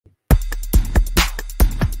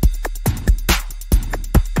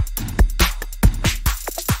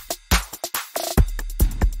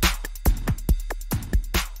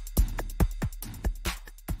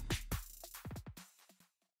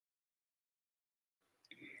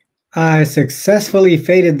I successfully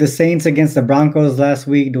faded the Saints against the Broncos last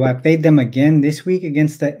week. Do I fade them again this week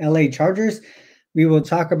against the LA Chargers? We will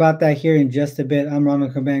talk about that here in just a bit. I'm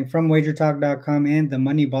Ronald Kabang from wagertalk.com and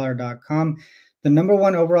themoneyballer.com. The number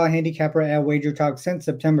one overall handicapper at WagerTalk since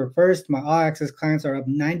September 1st. My all access clients are up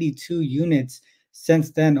 92 units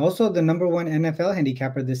since then. Also, the number one NFL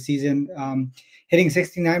handicapper this season, hitting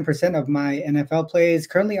 69% of my NFL plays.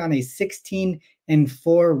 Currently on a 16-4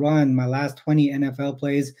 run, my last 20 NFL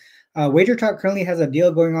plays. WagerTalk currently has a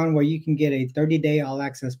deal going on where you can get a 30-day all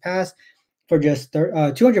access pass for just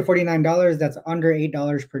 $249. That's under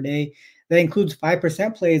 $8 per day. That includes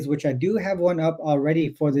 5% plays, which I do have one up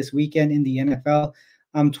already for this weekend in the NFL.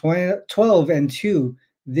 I'm 12-2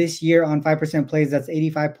 this year on 5% plays. That's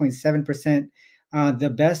 85.7%. The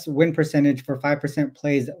best win percentage for 5%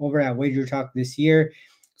 plays over at WagerTalk this year.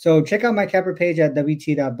 So check out my capper page at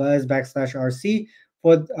wt.buzz/RC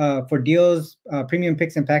for deals, premium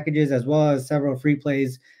picks and packages, as well as several free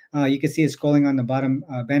plays. You can see it scrolling on the bottom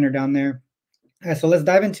banner down there. So let's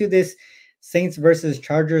dive into this Saints versus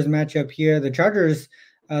Chargers matchup here. The Chargers,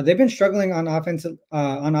 they've been struggling on offense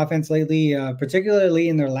lately, particularly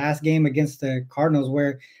in their last game against the Cardinals,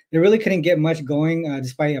 where they really couldn't get much going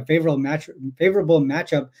despite a favorable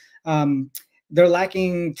matchup. They're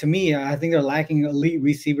lacking, to me, I think they're lacking elite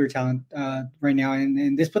receiver talent right now.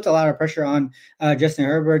 And this puts a lot of pressure on Justin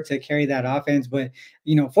Herbert to carry that offense. But,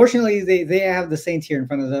 fortunately, they have the Saints here in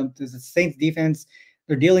front of them. There's the Saints defense.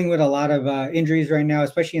 They're dealing with a lot of injuries right now,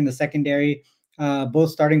 especially in the secondary.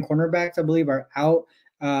 Both starting cornerbacks, I believe, are out.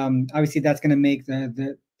 Obviously, that's going to make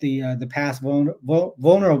the pass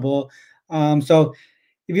vulnerable. So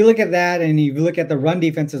if you look at that and you look at the run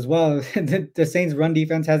defense as well, the Saints' run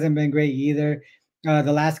defense hasn't been great either.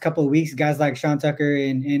 The last couple of weeks, guys like Sean Tucker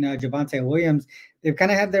and Javonte Williams, they've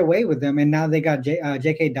kind of had their way with them. And now they got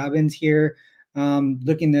J.K. Dobbins here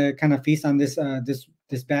looking to kind of feast on this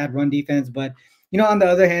bad run defense. But on the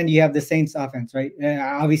other hand, you have the Saints offense, right?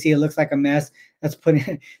 Obviously, it looks like a mess. That's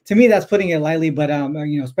putting it lightly. But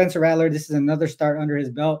Spencer Rattler, this is another start under his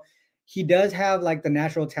belt. He does have like the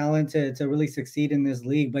natural talent to really succeed in this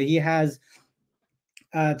league, but he has,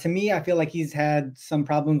 to me, I feel like he's had some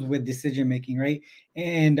problems with decision making, right?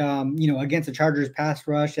 And against the Chargers pass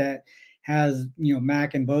rush that has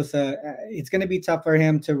Mack and Bosa, it's going to be tough for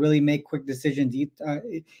him to really make quick decisions.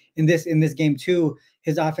 In this game too,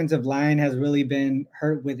 his offensive line has really been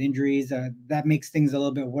hurt with injuries. That makes things a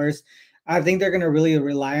little bit worse. I think they're going to really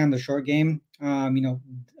rely on the short game.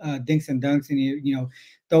 Dinks and dunks, and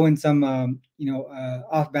throw in some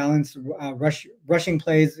off balance rushing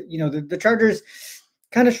plays. The Chargers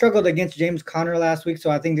kind of struggled against James Conner last week,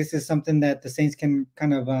 so I think this is something that the Saints can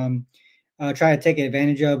kind of try to take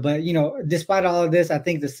advantage of. But despite all of this, I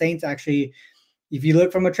think the Saints actually, if you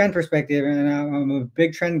look from a trend perspective, and I'm a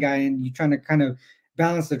big trend guy, and you're trying to kind of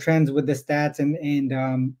balance the trends with the stats and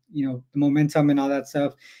the momentum and all that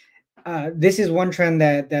stuff. This is one trend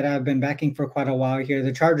that I've been backing for quite a while here.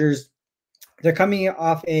 The Chargers, they're coming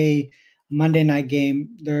off a Monday night game.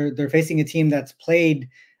 They're facing a team that's played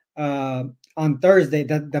on Thursday.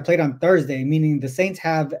 That played on Thursday, meaning the Saints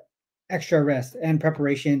have extra rest and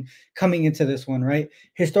preparation coming into this one, right?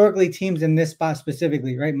 Historically, teams in this spot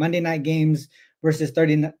specifically, right? Monday night games versus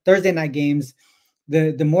Thursday night games.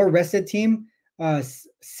 The more rested team,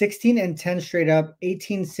 16-10 straight up,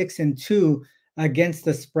 18-6-2 against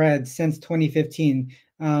the spread since 2015.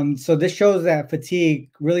 So this shows that fatigue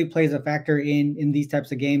really plays a factor in these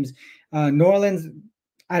types of games. New Orleans,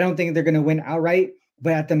 I don't think they're going to win outright,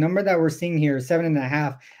 but at the number that we're seeing here,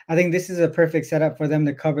 7.5, I think this is a perfect setup for them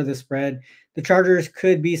to cover the spread. The Chargers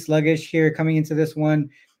could be sluggish here coming into this one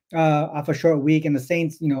off a short week, and the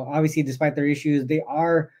Saints, obviously despite their issues, they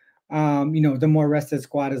are, the more rested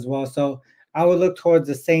squad as well. So I would look towards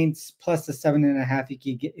the Saints plus the 7.5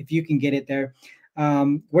 if you can get it there.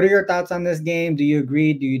 What are your thoughts on this game? Do you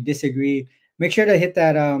agree? Do you disagree? Make sure to hit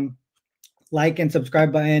that like and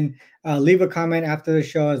subscribe button. Leave a comment after the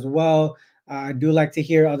show as well. I do like to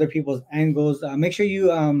hear other people's angles. Make sure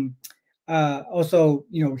you also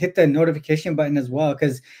hit the notification button as well,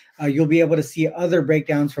 because you'll be able to see other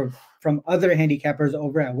breakdowns from other handicappers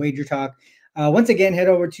over at Wager Talk. Once again, head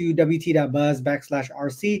over to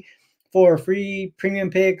wt.buzz/RC for free premium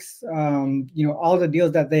picks. All the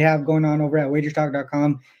deals that they have going on over at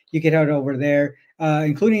wagertalk.com. You can head over there,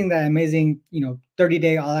 including that amazing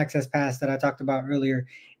 30-day all access pass that I talked about earlier.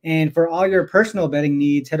 And for all your personal betting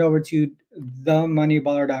needs, head over to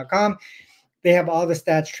themoneyballer.com. They have all the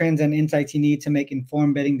stats, trends, and insights you need to make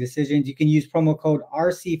informed betting decisions. You can use promo code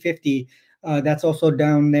RC50. That's also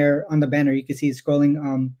down there on the banner. You can see it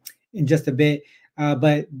scrolling in just a bit.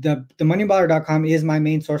 But the moneyballer.com is my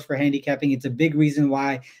main source for handicapping. It's a big reason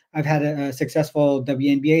why I've had a successful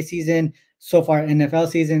WNBA season, so far NFL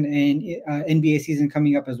season, and NBA season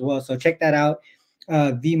coming up as well. So check that out,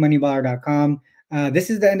 themoneyballer.com. This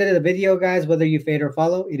is the end of the video, guys. Whether you fade or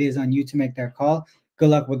follow, it is on you to make that call. Good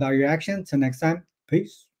luck with all your actions. Till next time,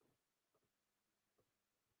 peace.